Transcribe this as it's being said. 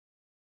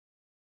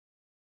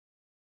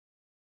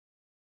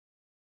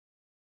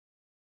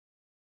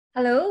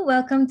Hello,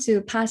 welcome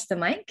to Pass the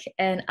Mic,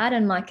 an art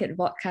and market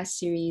vodcast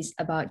series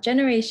about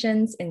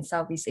generations in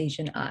Southeast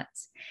Asian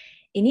arts.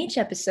 In each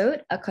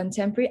episode, a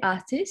contemporary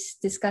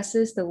artist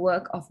discusses the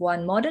work of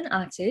one modern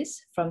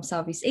artist from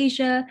Southeast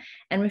Asia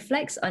and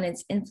reflects on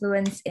its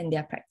influence in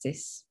their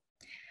practice.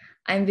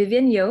 I'm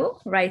Vivian Yeo,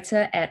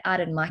 writer at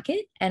Art and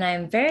Market, and I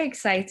am very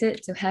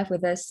excited to have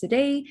with us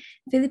today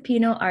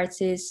Filipino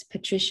artist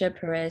Patricia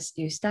Perez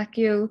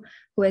Eustaquio,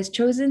 who has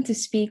chosen to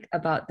speak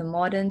about the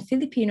modern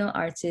Filipino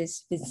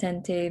artist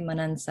Vicente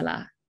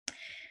Manansala.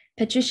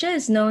 Patricia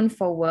is known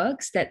for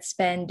works that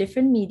span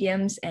different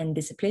mediums and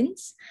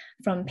disciplines,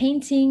 from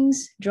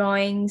paintings,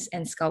 drawings,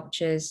 and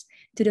sculptures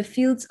to the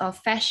fields of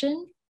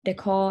fashion,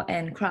 decor,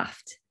 and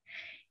craft.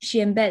 She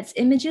embeds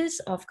images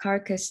of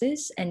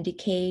carcasses and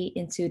decay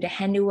into the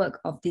handiwork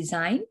of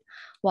design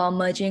while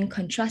merging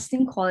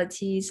contrasting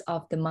qualities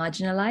of the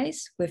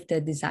marginalized with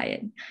the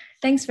desired.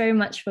 Thanks very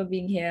much for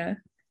being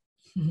here.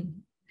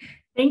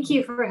 Thank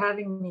you for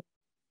having me.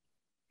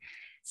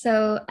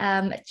 So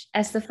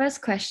as the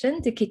first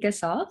question to kick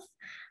us off,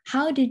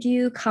 how did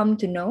you come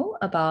to know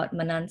about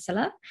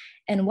Manansala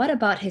and what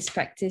about his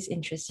practice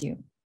interests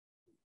you?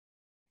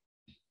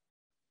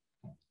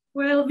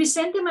 Well,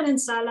 Vicente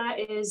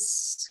Manansala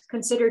is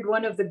considered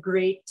one of the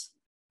great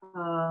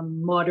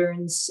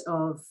moderns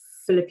of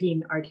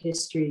Philippine art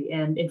history.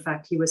 And in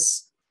fact, he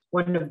was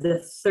one of the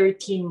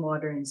 13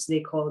 moderns, they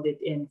called it,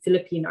 in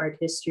Philippine art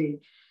history.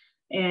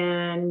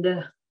 And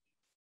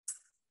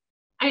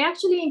I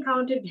actually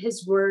encountered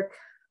his work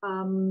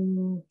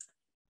in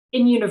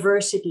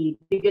university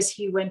because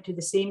he went to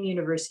the same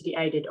university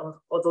I did,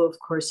 although of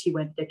course he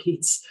went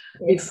decades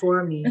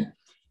before me.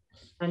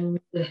 And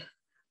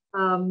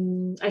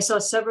I saw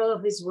several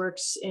of his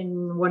works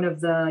in one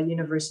of the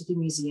university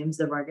museums,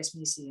 the Vargas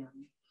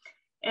Museum.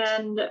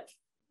 And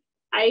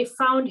I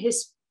found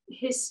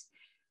his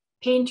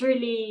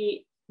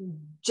painterly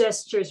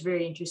gestures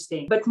very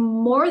interesting. But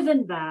more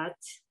than that,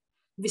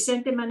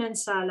 Vicente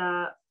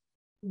Manansala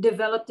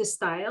developed a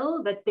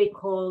style that they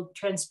called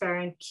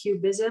transparent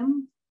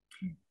cubism,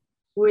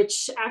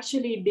 which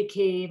actually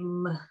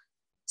became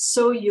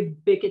so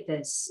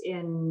ubiquitous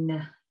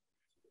in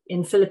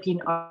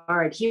Philippine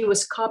art. He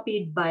was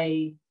copied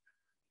by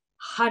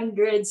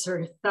hundreds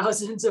or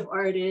thousands of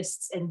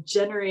artists and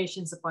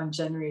generations upon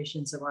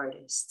generations of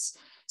artists.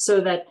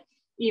 So that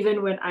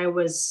even when I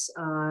was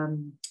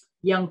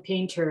young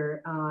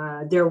painter,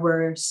 there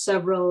were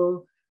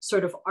several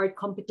sort of art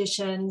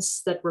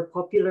competitions that were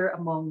popular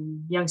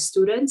among young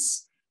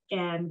students.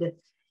 And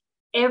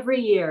every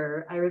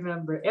year, I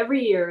remember,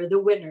 every year the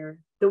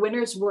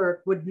winner's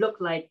work would look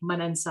like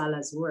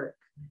Manansala's work.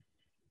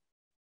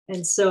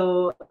 And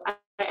so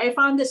I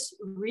found this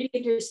really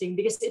interesting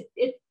because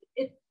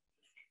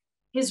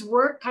his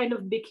work kind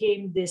of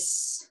became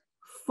this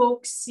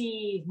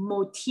folksy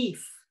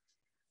motif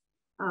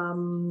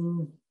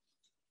and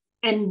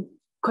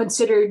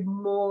considered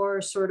more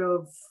sort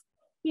of,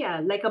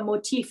 like a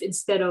motif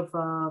instead of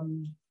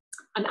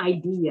an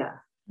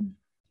idea.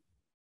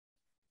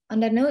 On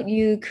that note,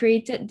 you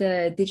created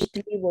the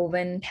digitally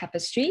woven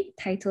tapestry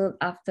titled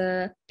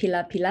after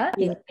Pila Pila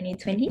in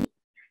 2020.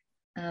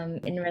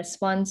 In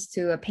response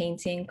to a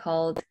painting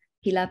called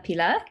Pila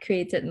Pila,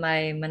 created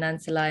by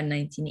Manansala in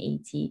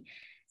 1980.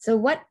 So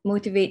what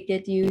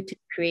motivated you to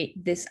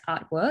create this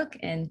artwork,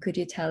 and could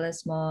you tell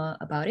us more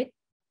about it?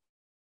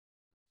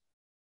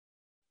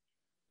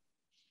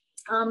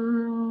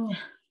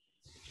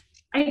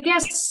 I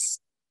guess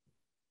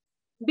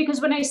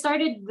because when I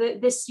started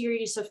this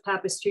series of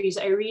tapestries,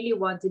 I really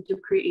wanted to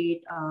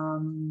create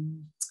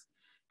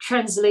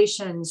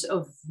translations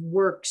of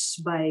works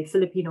by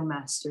Filipino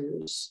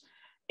masters.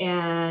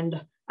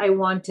 And I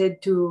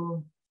wanted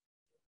to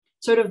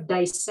sort of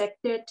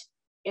dissect it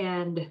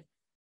and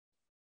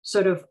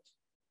sort of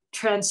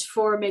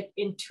transform it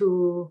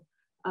into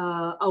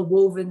a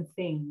woven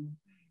thing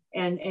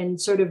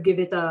and sort of give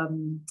it a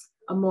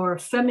more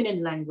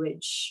feminine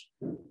language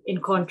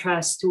in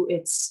contrast to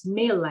its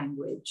male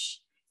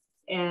language.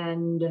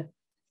 And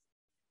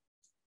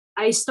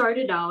I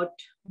started out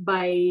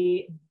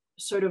by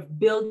sort of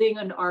building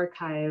an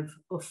archive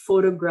of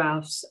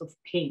photographs of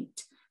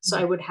paint. So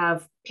I would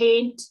have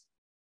paint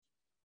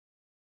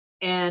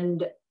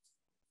and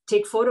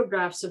take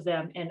photographs of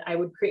them, and I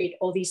would create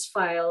all these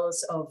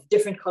files of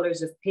different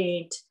colors of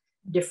paint,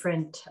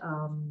 different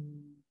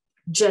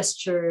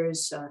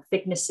gestures,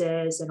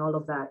 thicknesses, and all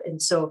of that.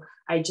 And so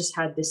I just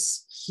had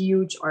this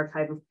huge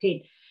archive of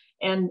paint.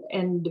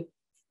 And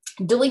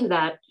doing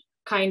that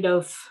kind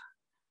of,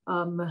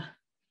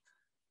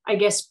 I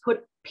guess,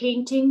 put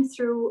painting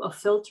through a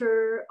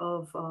filter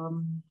of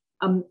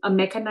a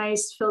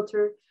mechanized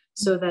filter,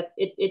 so that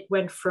it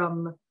went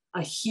from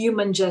a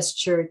human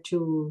gesture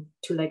to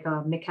like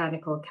a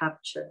mechanical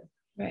capture.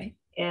 Right.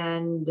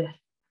 And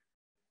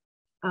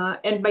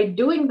by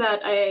doing that,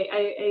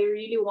 I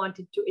really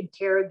wanted to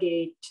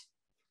interrogate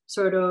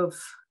sort of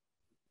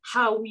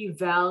how we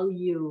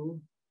value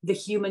the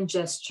human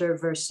gesture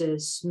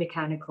versus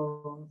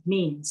mechanical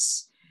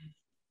means.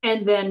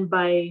 And then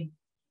by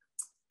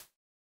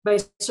by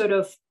sort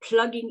of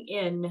plugging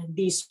in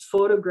these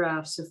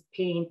photographs of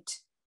paint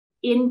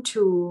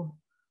into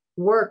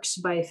works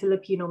by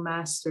Filipino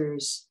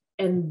masters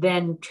and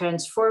then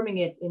transforming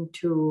it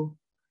into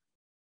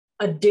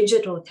a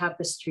digital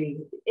tapestry.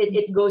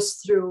 It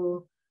goes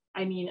through,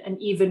 I mean,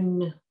 an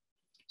even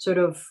sort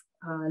of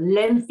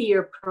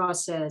lengthier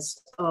process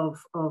of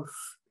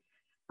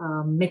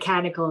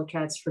mechanical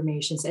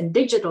transformations and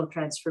digital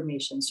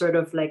transformations, sort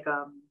of like,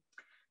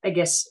 I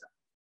guess,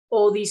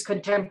 all these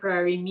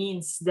contemporary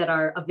means that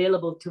are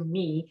available to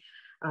me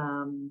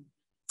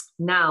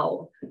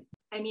now.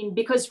 I mean,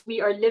 because we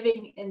are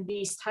living in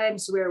these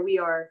times where we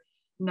are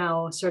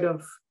now sort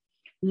of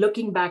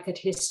looking back at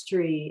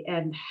history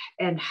and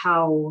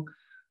how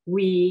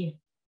we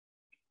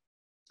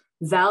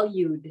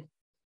valued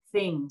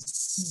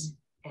things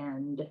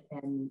and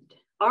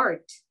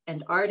art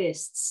and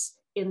artists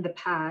in the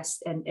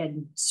past,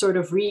 and sort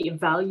of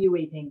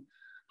reevaluating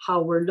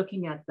how we're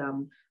looking at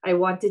them. I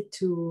wanted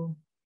to,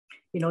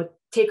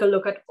 take a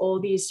look at all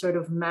these sort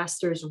of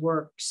masters'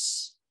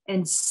 works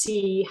and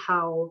see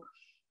how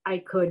I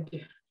could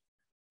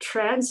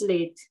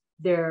translate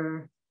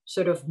their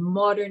sort of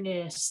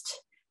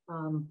modernist,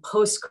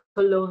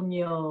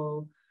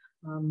 post-colonial,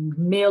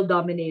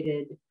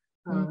 male-dominated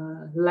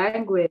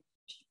language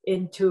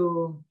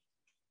into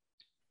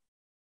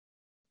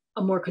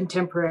a more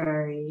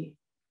contemporary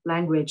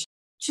language.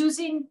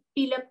 Choosing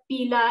Pila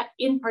Pila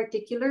in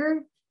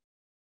particular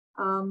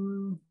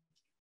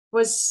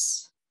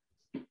was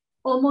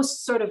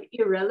almost sort of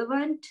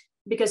irrelevant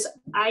because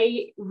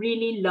I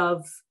really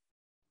love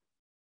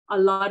a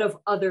lot of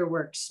other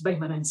works by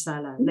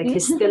Manansala, like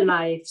his still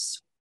lifes,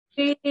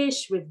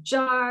 fish with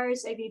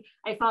jars. I mean,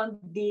 I found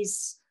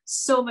these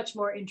so much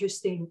more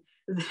interesting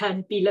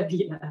than Pila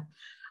Pila.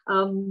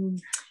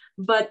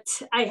 But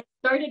I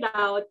started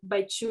out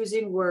by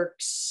choosing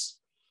works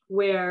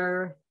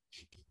where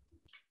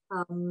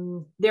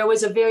there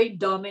was a very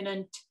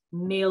dominant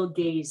male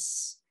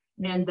gaze,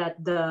 and that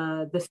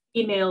the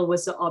female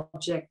was the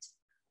object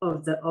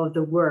of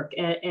the work,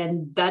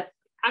 and that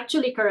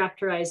actually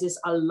characterizes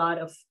a lot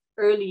of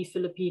early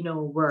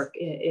Filipino work,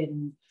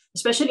 in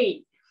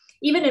especially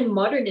even in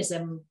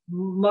modernism,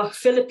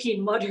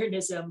 Philippine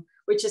modernism,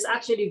 which is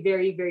actually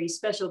very, very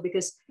special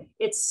because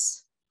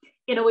it's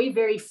in a way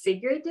very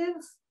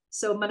figurative.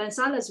 So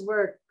Manansala's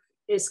work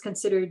is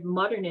considered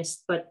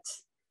modernist, but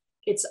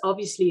it's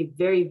obviously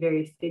very,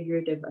 very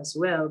figurative as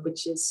well,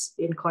 which is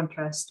in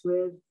contrast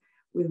with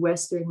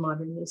Western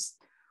modernist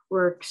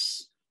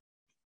works.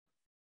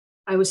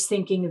 I was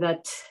thinking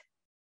that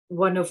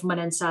one of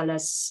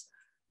Manansala's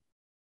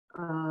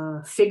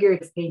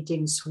figurative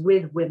paintings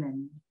with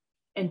women,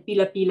 and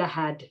Pila Pila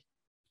had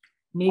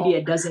maybe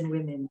a dozen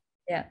women.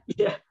 Yeah,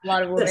 a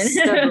lot of women.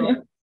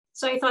 Several.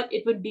 So I thought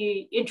it would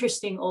be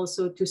interesting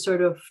also to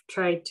sort of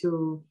try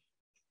to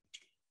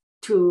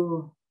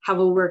have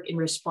a work in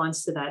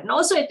response to that. And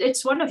also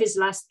it's one of his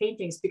last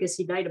paintings because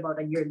he died about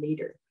a year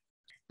later.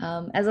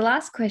 As a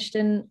last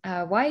question,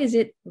 why is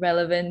it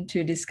relevant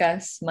to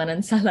discuss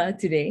Manansala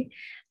today?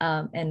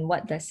 And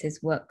what does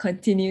his work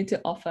continue to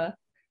offer?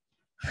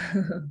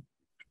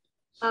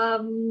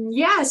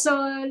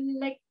 So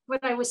like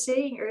what I was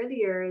saying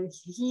earlier,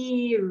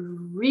 he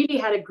really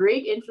had a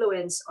great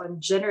influence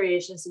on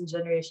generations and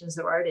generations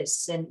of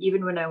artists. And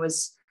even when I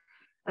was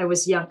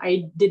young,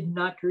 I did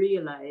not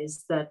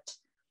realize that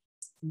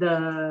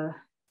the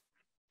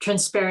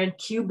transparent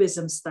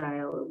cubism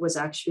style was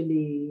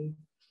actually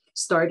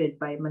started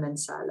by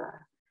Manansala.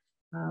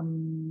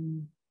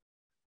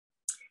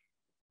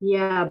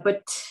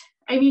 But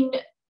I mean,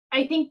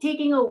 I think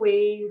taking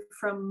away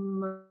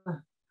from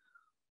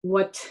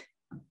what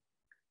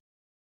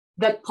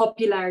that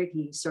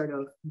popularity sort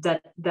of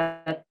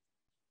that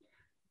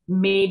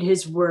made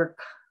his work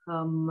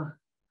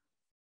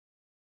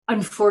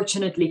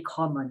unfortunately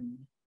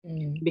common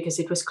because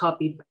it was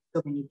copied by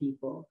so many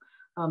people.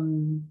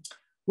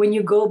 When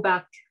you go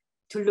back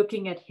to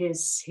looking at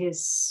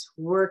his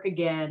work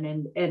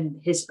again and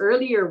his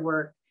earlier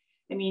work,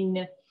 I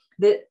mean,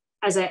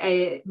 as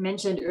I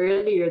mentioned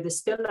earlier, the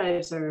still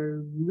lifes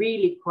are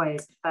really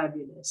quite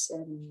fabulous.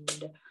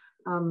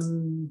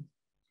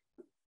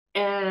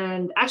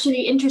 And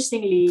actually,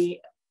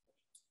 interestingly,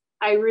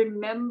 I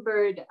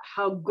remembered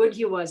how good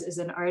he was as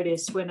an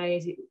artist when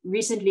I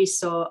recently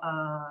saw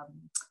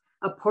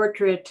a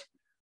portrait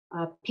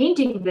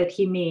painting that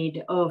he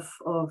made of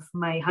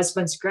my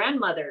husband's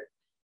grandmother,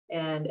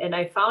 and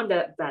I found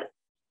that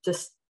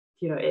just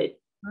it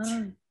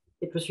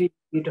was really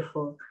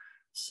beautiful.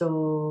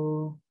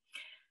 So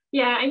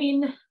yeah, I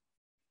mean,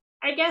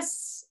 I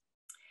guess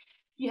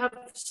you have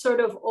sort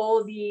of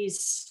all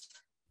these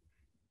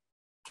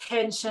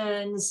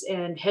tensions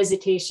and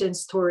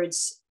hesitations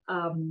towards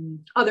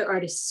other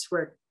artists'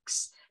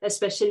 works,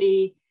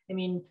 especially, I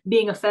mean,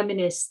 being a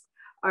feminist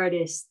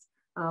artist.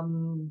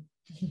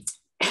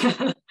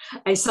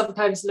 I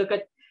sometimes look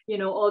at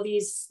all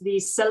these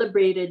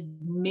celebrated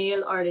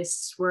male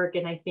artists' work,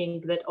 and I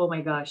think that, oh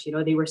my gosh,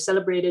 they were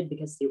celebrated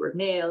because they were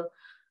male,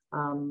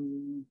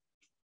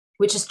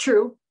 which is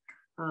true.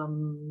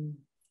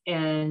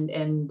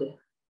 and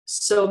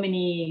so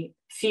many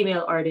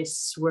female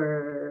artists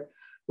were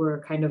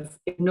kind of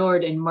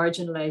ignored and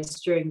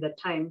marginalized during that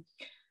time,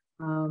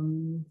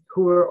 who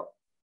were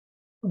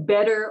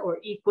better or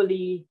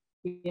equally,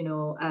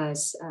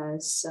 as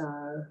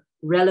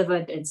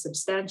relevant and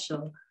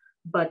substantial.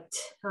 But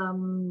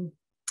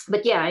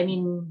yeah, I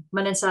mean,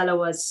 Manansala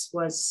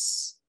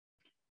was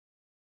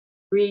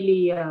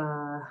really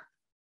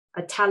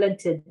a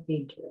talented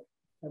painter,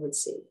 I would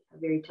say, a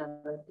very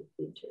talented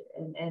painter,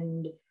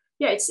 and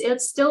yeah,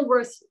 it's still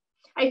worth.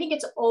 I think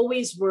it's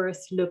always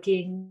worth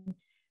looking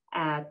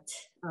at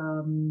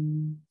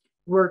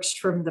works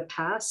from the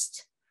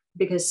past,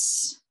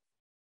 because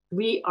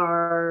we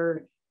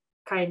are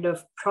kind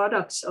of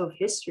products of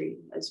history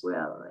as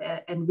well,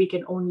 and we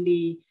can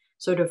only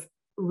sort of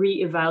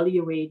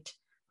reevaluate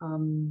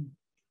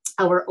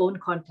our own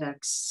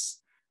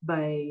contexts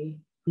by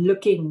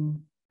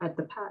looking at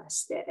the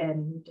past,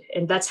 and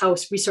that's how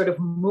we sort of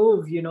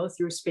move,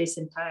 through space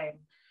and time,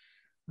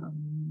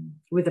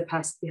 with the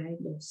past behind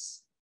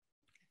us.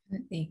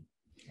 Definitely.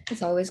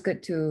 It's always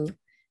good to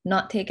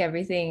not take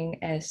everything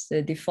as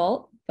the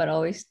default, but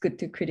always good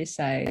to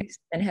criticize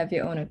and have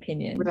your own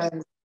opinion. Right.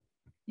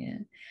 Yeah.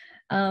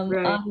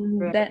 Right,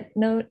 on that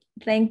note,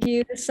 thank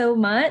you so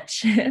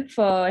much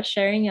for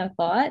sharing your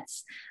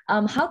thoughts.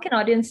 How can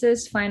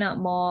audiences find out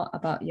more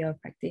about your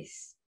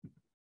practice?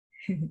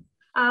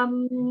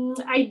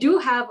 I do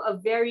have a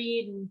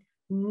very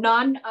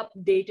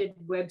non-updated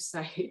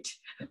website,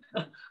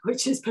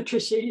 which is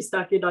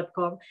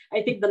patriciaeustaquio.com.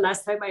 I think the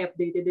last time I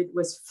updated it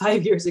was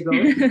 5 years ago.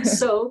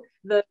 So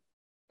the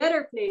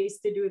better place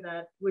to do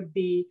that would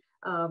be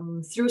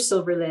through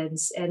Silver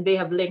Lens, and they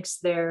have links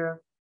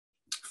there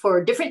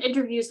for different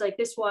interviews like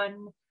this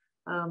one,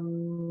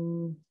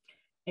 and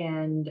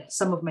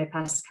some of my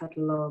past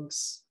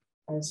catalogs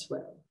as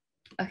well.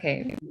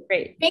 Okay,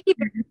 great. Thank you.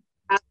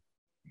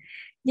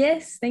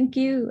 Yes, thank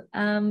you.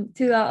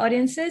 To our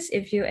audiences,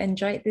 if you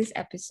enjoyed this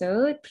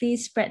episode,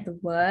 please spread the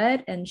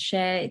word and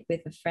share it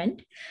with a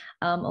friend.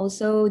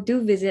 Also,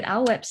 do visit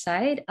our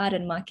website,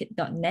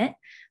 artandmarket.net,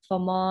 for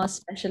more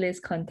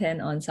specialist content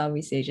on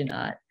Southeast Asian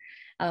art.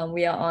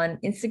 We are on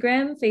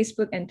Instagram,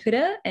 Facebook, and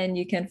Twitter, and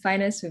you can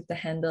find us with the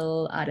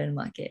handle Art and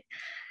Market.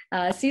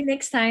 See you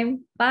next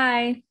time.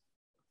 Bye.